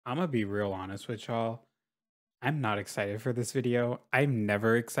I'm gonna be real honest with y'all. I'm not excited for this video. I'm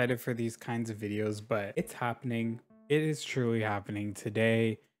never excited for these kinds of videos, but it's happening. It is truly happening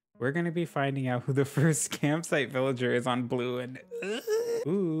today. We're gonna be finding out who the first campsite villager is on Blue, and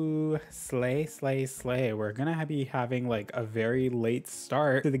ooh, slay, slay, slay. We're gonna be having like a very late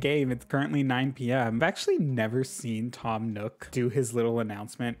start to the game. It's currently 9 p.m. I've actually never seen Tom Nook do his little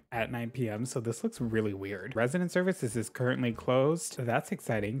announcement at 9 p.m. So this looks really weird. Resident services is currently closed. So that's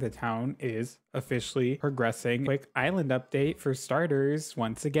exciting. The town is officially progressing. Quick island update for starters.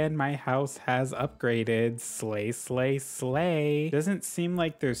 Once again, my house has upgraded. Slay, slay, slay. Doesn't seem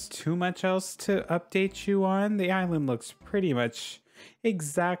like there's too much else to update you on. The island looks pretty much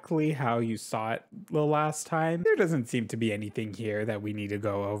exactly how you saw it the last time. There doesn't seem to be anything here that we need to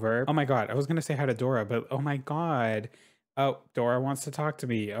go over. Oh my god, I was gonna say hi to Dora, but oh my god. Oh, Dora wants to talk to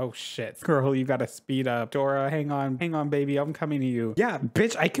me. Oh shit. Girl, you gotta speed up. Dora, hang on, baby. I'm coming to you. Yeah,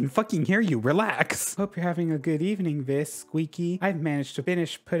 bitch, I can fucking hear you. Relax. Hope you're having a good evening, Vis, Squeaky. I've managed to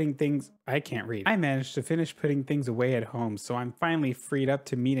finish putting things... I can't read. I managed to finish putting things away at home, so I'm finally freed up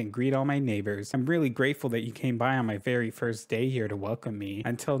to meet and greet all my neighbors. I'm really grateful that you came by on my very first day here to welcome me.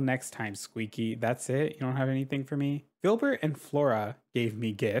 Until next time, Squeaky. That's it? You don't have anything for me? Filbert and Flora gave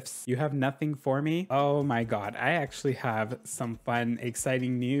me gifts. You have nothing for me? Oh my god, I actually have some fun,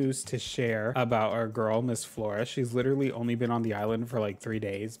 exciting news to share about our girl, Miss Flora. She's literally only been on the island for like 3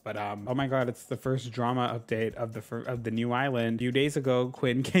 days, but oh my god, it's the first drama update of the new island. A few days ago,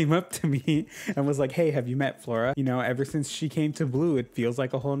 Quinn came up to me and was like, hey, have you met Flora? You know, ever since she came to Blue, it feels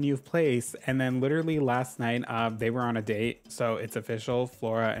like a whole new place. And then literally last night, they were on a date, so it's official.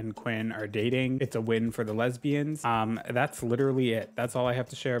 Flora and Quinn are dating. It's a win for the lesbians. That's literally it. That's all I have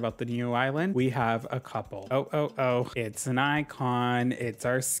to share about the new island. We have a couple. Oh, it's an icon. It's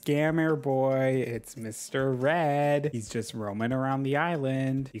our scammer boy. It's Mr. Red. He's just roaming around the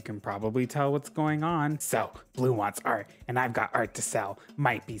island. You can probably tell what's going on. So, Blue wants art, and I've got art to sell.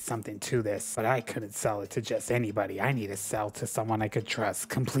 Might be something to this, but I couldn't sell it to just anybody. I need to sell to someone I could trust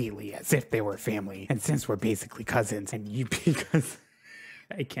completely, as if they were family. And since we're basically cousins, and you because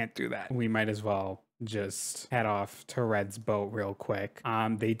I can't do that, we might as well just head off to Red's boat real quick.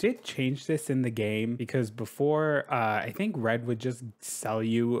 They did change this in the game because before, I think Red would just sell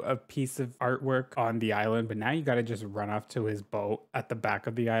you a piece of artwork on the island, but now you gotta just run off to his boat at the back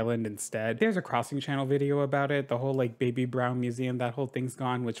of the island instead. There's a Crossing Channel video about it, the whole like Baby Brown Museum, that whole thing's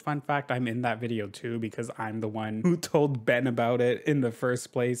gone, which fun fact, I'm in that video too because I'm the one who told Ben about it in the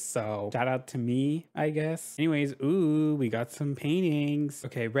first place, so shout out to me, I guess. Anyways, ooh, we got some paintings.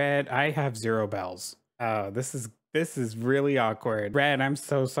 Okay, Red, I have 0 bells. Oh, this is really awkward. Red, I'm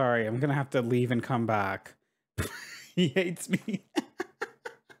so sorry. I'm gonna have to leave and come back. He hates me.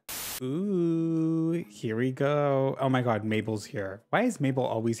 Ooh, here we go. Oh my god, Mabel's here. Why is Mabel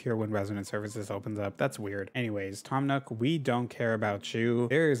always here when Resident Services opens up? That's weird. Anyways, Tom Nook, we don't care about you.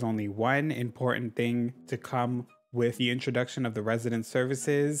 There is only one important thing to come with the introduction of the Resident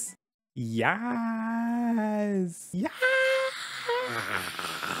Services. Yes! Yes!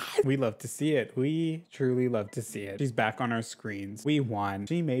 We love to see it. We truly love to see it. She's back on our screens. We won.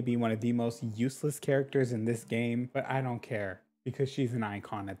 She may be one of the most useless characters in this game, but I don't care because she's an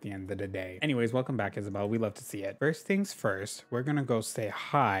icon at the end of the day. Anyways, welcome back, Isabel. We love to see it. First things first, we're gonna go say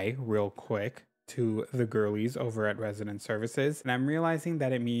hi real quick to the girlies over at Resident Services, and I'm realizing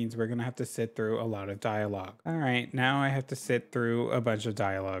that it means we're gonna have to sit through a lot of dialogue. All right, now I have to sit through a bunch of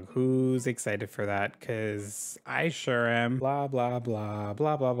dialogue. Who's excited for that? Because I sure am. Blah, blah, blah,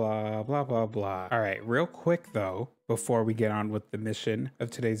 blah, blah, blah, blah, blah, blah. All right, real quick though, before we get on with the mission of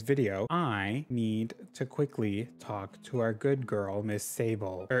today's video, I need to quickly talk to our good girl, Miss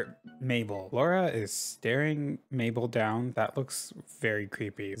Mabel. Laura is staring Mabel down. That looks very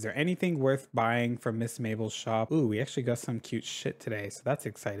creepy. Is there anything worth buying from Miss Mabel's shop? Ooh, we actually got some cute shit today, so that's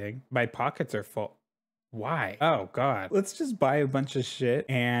exciting. My pockets are full. Why? Oh god. Let's just buy a bunch of shit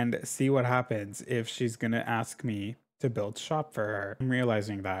and see what happens if she's gonna ask me to build shop for her. I'm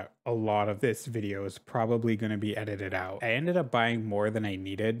realizing that a lot of this video is probably going to be edited out. I ended up buying more than I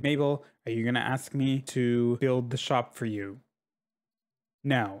needed. Mabel, are you going to ask me to build the shop for you?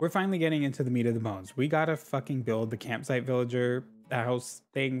 No. We're finally getting into the meat of the bones. We gotta fucking build the campsite villager house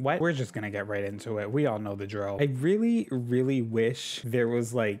thing. What? We're just gonna get right into it. We all know the drill. I really, really wish there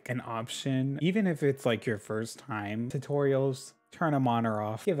was like an option, even if it's like your first time tutorials, turn them on or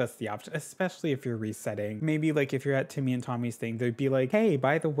off. Give us the option, especially if you're resetting. Maybe like if you're at Timmy and Tommy's thing, they'd be like, hey,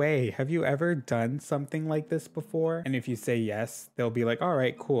 by the way, have you ever done something like this before? And if you say yes, they'll be like, all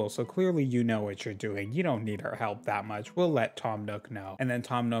right, cool. So clearly you know what you're doing. You don't need our help that much. We'll let Tom Nook know. And then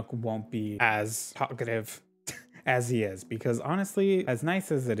Tom Nook won't be as talkative as he is, because honestly, as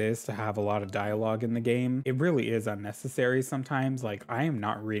nice as it is to have a lot of dialogue in the game, it really is unnecessary sometimes. Like, I am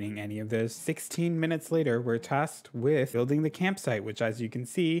not reading any of this. 16 minutes later, we're tasked with building the campsite, which, as you can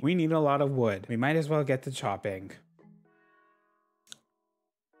see, we need a lot of wood. We might as well get to chopping.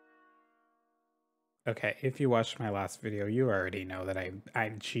 Okay, if you watched my last video, you already know that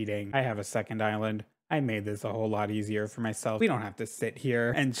I'm cheating. I have a second island. I made this a whole lot easier for myself. We don't have to sit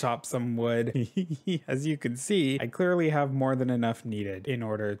here and chop some wood. As you can see, I clearly have more than enough needed in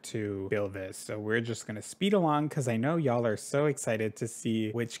order to build this. So we're just gonna speed along because I know y'all are so excited to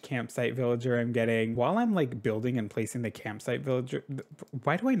see which campsite villager I'm getting. While I'm like building and placing the campsite villager,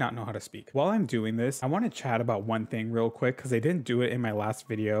 why do I not know how to speak? While I'm doing this, I want to chat about one thing real quick because I didn't do it in my last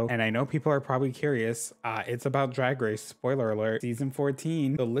video. And I know people are probably curious. It's about Drag Race, spoiler alert, season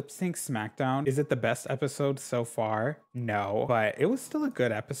 14, the lip sync smackdown. Is it the best episode so far? No, but it was still a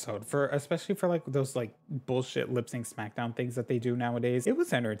good episode, for especially for like those like bullshit lip sync smackdown things that they do nowadays. It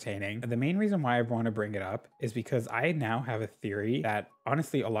was entertaining. The main reason why I want to bring it up is because I now have a theory that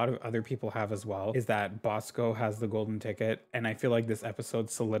honestly a lot of other people have as well, is that Bosco has the golden ticket. And I feel like this episode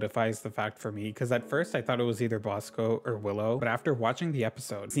solidifies the fact for me, because at first I thought it was either Bosco or Willow, but after watching the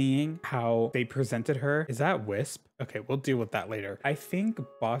episode, seeing how they presented her, is that Wisp? Okay, we'll deal with that later. I think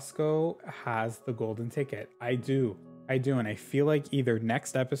Bosco has the golden ticket. I do, and I feel like either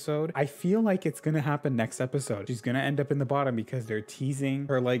next episode, I feel like it's gonna happen next episode. She's gonna end up in the bottom because they're teasing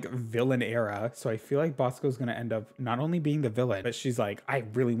her like villain era. So I feel like Bosco's gonna end up not only being the villain, but she's like, I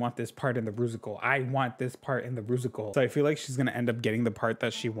really want this part in the Rusical. I want this part in the Rusical. So I feel like she's gonna end up getting the part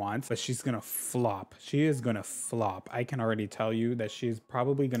that she wants, but she's gonna flop. She is gonna flop. I can already tell you that she's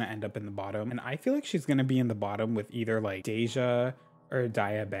probably gonna end up in the bottom. And I feel like she's gonna be in the bottom with either like Deja or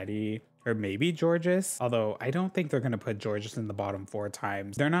Diabetti, or maybe Georges, although I don't think they're going to put Georges in the bottom 4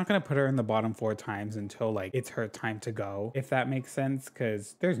 times. They're not going to put her in the bottom 4 times until like it's her time to go, if that makes sense,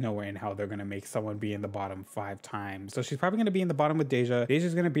 because there's no way in hell they're going to make someone be in the bottom 5 times. So she's probably going to be in the bottom with Deja.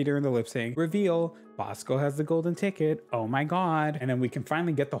 Deja's going to beat her in the lip sync. Reveal, Bosco has the golden ticket. Oh my god. And then we can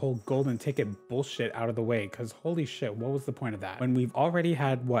finally get the whole golden ticket bullshit out of the way, because holy shit, what was the point of that? When we've already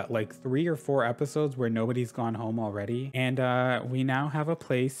had, what, like 3 or 4 episodes where nobody's gone home already? And we now have a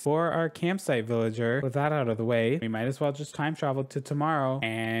place for our campsite villager. With that out of the way, we might as well just time travel to tomorrow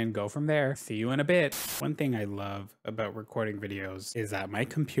and go from there. See you in a bit. One thing I love about recording videos is that my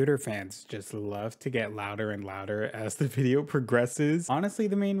computer fans just love to get louder and louder as the video progresses. Honestly,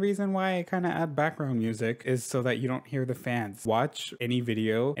 the main reason why I kind of add background music is so that you don't hear the fans. Watch any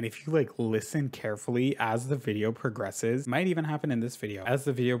video, and if you like listen carefully as the video progresses, might even happen in this video, as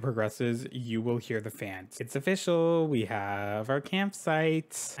the video progresses, you will hear the fans. It's official. We have our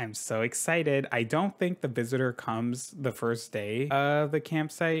campsite. I'm so excited. I don't think the visitor comes the first day of the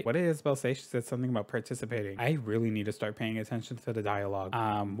campsite. What did Isabel say? She said something about participating. I really need to start paying attention to the dialogue.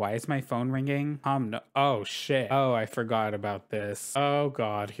 Why is my phone ringing? No. Oh shit. Oh, I forgot about this. Oh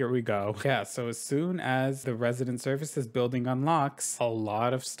god, here we go. Yeah, so as soon as the resident services building unlocks, a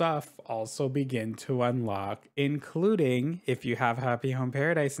lot of stuff also begin to unlock, including if you have Happy Home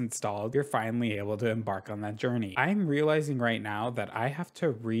Paradise installed, you're finally able to embark on that journey. I'm realizing right now that I have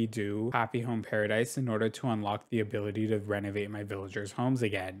to redo Happy Home Paradise in order to unlock the ability to renovate my villagers' homes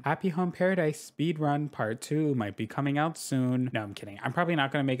again. Happy Home Paradise Speedrun Part 2 might be coming out soon. No, I'm kidding. I'm probably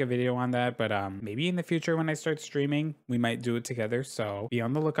not going to make a video on that, but maybe in the future when I start streaming, we might do it together, so be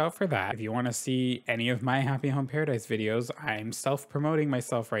on the lookout for that. If you want to see any of my Happy Home Paradise videos, I'm self-promoting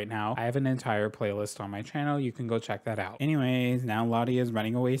myself right now. I have an entire playlist on my channel. You can go check that out. Anyways, now Lottie is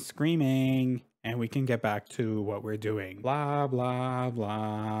running away screaming, and we can get back to what we're doing. Blah, blah,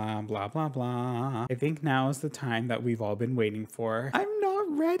 blah, blah, blah, blah. I think now is the time that we've all been waiting for. I'm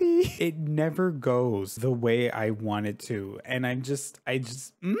not ready. It never goes the way I want it to. And I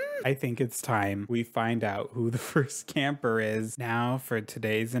think it's time we find out who the first camper is. Now for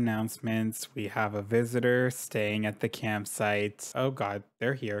today's announcements, we have a visitor staying at the campsite. Oh god,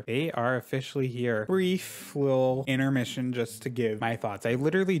 they're here. They are officially here. Brief little intermission just to give my thoughts. I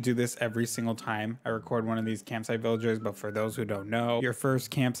literally do this every single time I record one of these campsite villagers, but for those who don't know, your first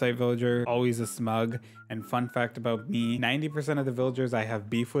campsite villager, always a smug. And fun fact about me, 90% of the villagers I have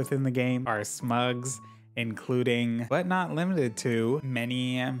beef with in the game are smugs, including, but not limited to,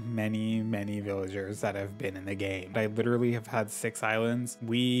 many villagers that have been in the game. I literally have had 6 islands.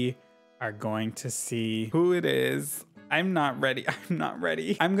 We are going to see who it is. I'm not ready. I'm not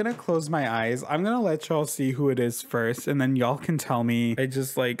ready. I'm gonna close my eyes. I'm gonna let y'all see who it is first, and then y'all can tell me. Ugh.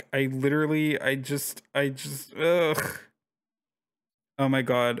 Oh my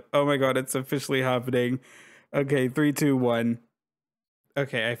god. Oh my god, it's officially happening. Okay, 3, 2, 1.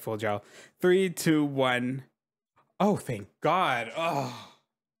 Okay, I fooled y'all. 3, 2, 1. Oh, thank God. Oh.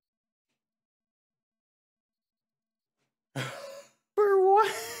 For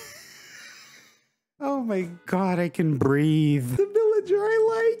what? Oh my God, I can breathe. The villager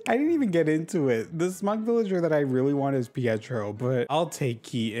I like. I didn't even get into it. The smug villager that I really want is Pietro, but I'll take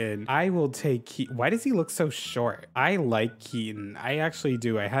Keaton. I will take Keaton. Why does he look so short? I like Keaton. I actually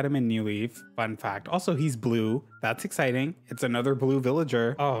do. I had him in New Leaf. Fun fact. Also, he's blue. That's exciting. It's another blue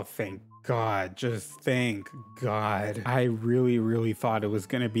villager. Oh, thank God, just thank God. I really thought it was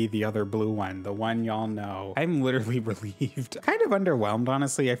gonna be the other blue one, the one y'all know. I'm literally relieved. Kind of underwhelmed,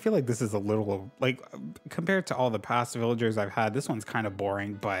 honestly. I feel like this is a little, like, compared to all the past villagers I've had, this one's kind of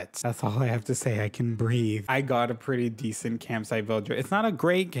boring, but that's all I have to say. I can breathe. I got a pretty decent campsite villager. It's not a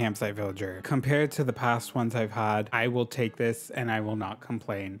great campsite villager. Compared to the past ones I've had, I will take this and I will not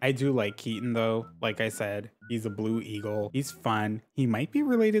complain. I do like Keaton though, like I said. He's a blue eagle. He's fun. He might be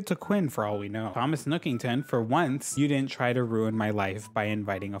related to Quinn for all we know. Thomas Nookington, for once, you didn't try to ruin my life by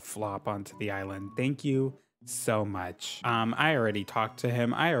inviting a flop onto the island. Thank you so much. I already talked to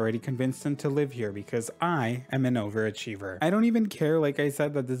him. I already convinced him to live here because I am an overachiever. I don't even care, like I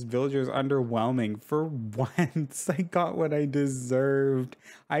said, that this villager is underwhelming. For once, I got what I deserved.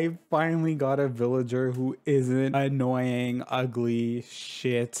 I finally got a villager who isn't annoying, ugly,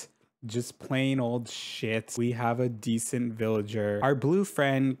 shit. Just plain old shit. We have a decent villager. Our blue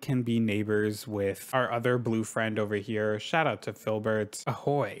friend can be neighbors with our other blue friend over here. Shout out to Filbert.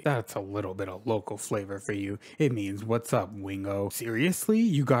 Ahoy. That's a little bit of local flavor for you. It means what's up, Wingo. Seriously?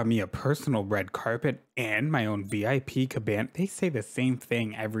 You got me a personal red carpet and my own VIP cabana? They say the same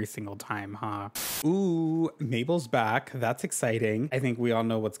thing every single time, huh? Ooh, Mabel's back. That's exciting. I think we all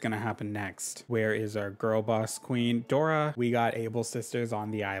know what's gonna happen next. Where is our girl boss queen? Dora, we got Able sisters on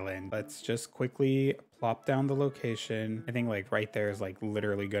the island. Let's just quickly plop down the location. I think like right there is like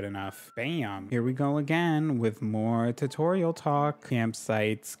literally good enough. Bam. Here we go again with more tutorial talk.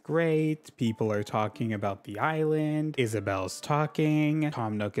 Campsite's great. People are talking about the island. Isabel's talking.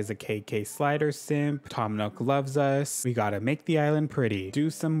 Tom Nook is a KK slider simp. Tom Nook loves us. We gotta make the island pretty. Do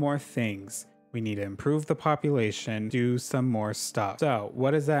some more things. We need to improve the population, do some more stuff. So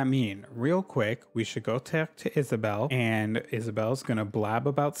what does that mean? Real quick, we should go talk to Isabel, and Isabel's gonna blab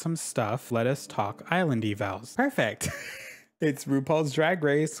about some stuff. Let us talk island evals. Perfect. It's RuPaul's Drag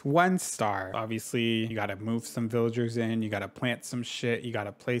Race 1 star. Obviously, you gotta move some villagers in, you gotta plant some shit, you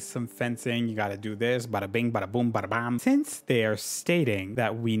gotta place some fencing, you gotta do this, bada bing, bada boom, bada bam. Since they are stating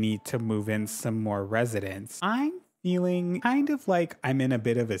that we need to move in some more residents, I'm feeling kind of like I'm in a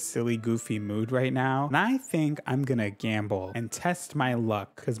bit of a silly, goofy mood right now. And I think I'm gonna gamble and test my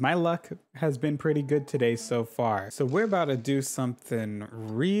luck because my luck has been pretty good today so far. So we're about to do something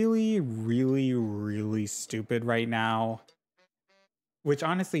really stupid right now, which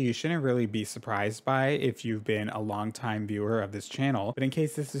honestly you shouldn't really be surprised by if you've been a long-time viewer of this channel. But in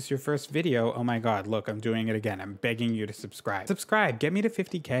case this is your first video, oh my God, look, I'm doing it again. I'm begging you to subscribe. Subscribe, get me to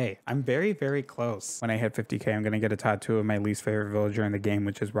 50K. I'm very close. When I hit 50K, I'm gonna get a tattoo of my least favorite villager in the game,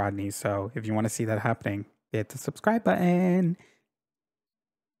 which is Rodney. So if you wanna see that happening, hit the subscribe button.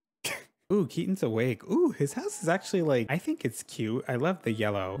 Ooh, Keaton's awake. Ooh, his house is actually like, I think it's cute. I love the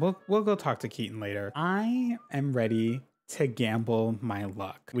yellow. We'll go talk to Keaton later. I am ready to gamble my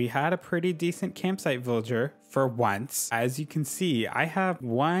luck. We had a pretty decent campsite villager for once. As you can see, I have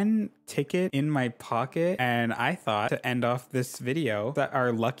one ticket in my pocket, and I thought to end off this video that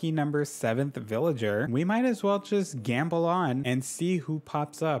our lucky number 7th villager, we might as well just gamble on and see who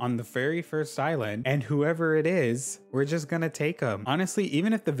pops up on the very first island, and whoever it is, we're just gonna take them. Honestly,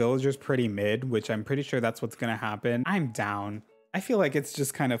 even if the villager's pretty mid, which I'm pretty sure that's what's gonna happen, I'm down. I feel like it's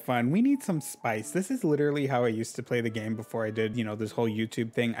just kind of fun. We need some spice. This is literally how I used to play the game before I did, you know, this whole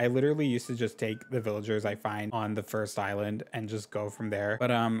YouTube thing. I literally used to just take the villagers I find on the first island and just go from there.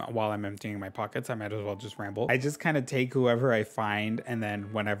 But while I'm emptying my pockets, I might as well just ramble. I just kind of take whoever I find, and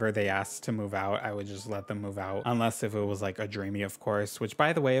then whenever they ask to move out, I would just let them move out. Unless if it was like a dreamy, of course, which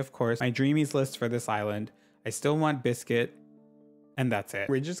by the way, of course, my dreamies list for this island, I still want Biscuit, and that's it.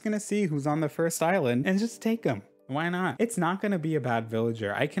 We're just gonna see who's on the first island and just take them. Why not? It's not going to be a bad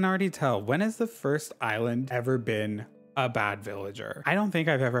villager. I can already tell. When has the first island ever been a bad villager? I don't think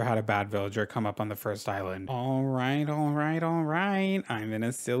I've ever had a bad villager come up on the first island. All right. I'm in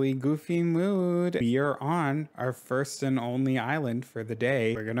a silly, goofy mood. We are on our first and only island for the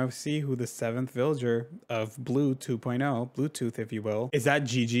day. We're going to see who the 7th villager of Blue 2.0, Bluetooth, if you will. Is that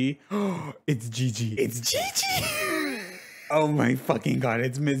Gigi? Oh, it's Gigi. It's Gigi. Oh my fucking god,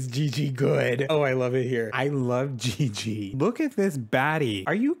 it's Miss Gigi Good. Oh, I love it here. I love Gigi. Look at this baddie.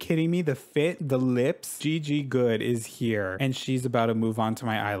 Are you kidding me? The fit, the lips. Gigi Good is here and she's about to move on to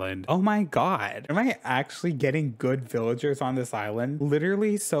my island. Oh my god. Am I actually getting good villagers on this island?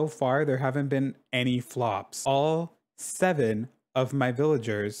 Literally so far, there haven't been any flops. All 7 of my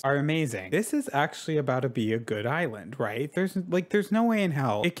villagers are amazing. This is actually about to be a good island, right? There's no way in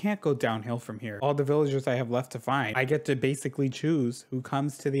hell it can't go downhill from here. All the villagers I have left to find, I get to basically choose who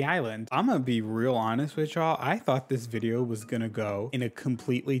comes to the island. I'm gonna be real honest with y'all. I thought this video was gonna go in a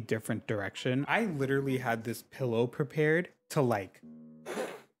completely different direction. I literally had this pillow prepared to like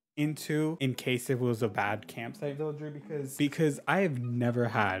into in case it was a bad campsite villager because I have never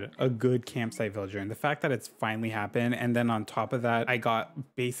had a good campsite villager, and the fact that it's finally happened, and then on top of that I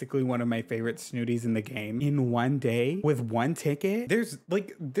got basically one of my favorite snooties in the game in one day with 1 ticket.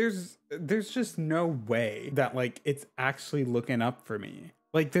 There's just no way that like it's actually looking up for me.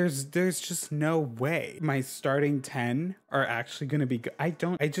 Like there's just no way my starting 10 are actually gonna be good. I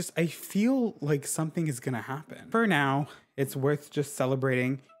feel like something is gonna happen. For now, it's worth just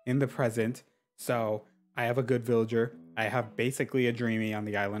celebrating in the present. So I have a good villager. I have basically a dreamy on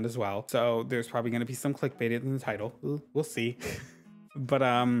the island as well. So there's probably gonna be some clickbait in the title. We'll see. But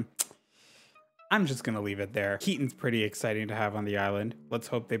I'm just gonna leave it there. Keaton's pretty exciting to have on the island. Let's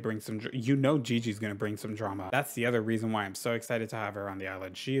hope they bring some, you know, Gigi's gonna bring some drama. That's the other reason why I'm so excited to have her on the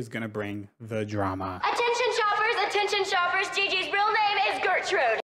island. She is gonna bring the drama. Attention shoppers, Gigi's real name is Gertrude.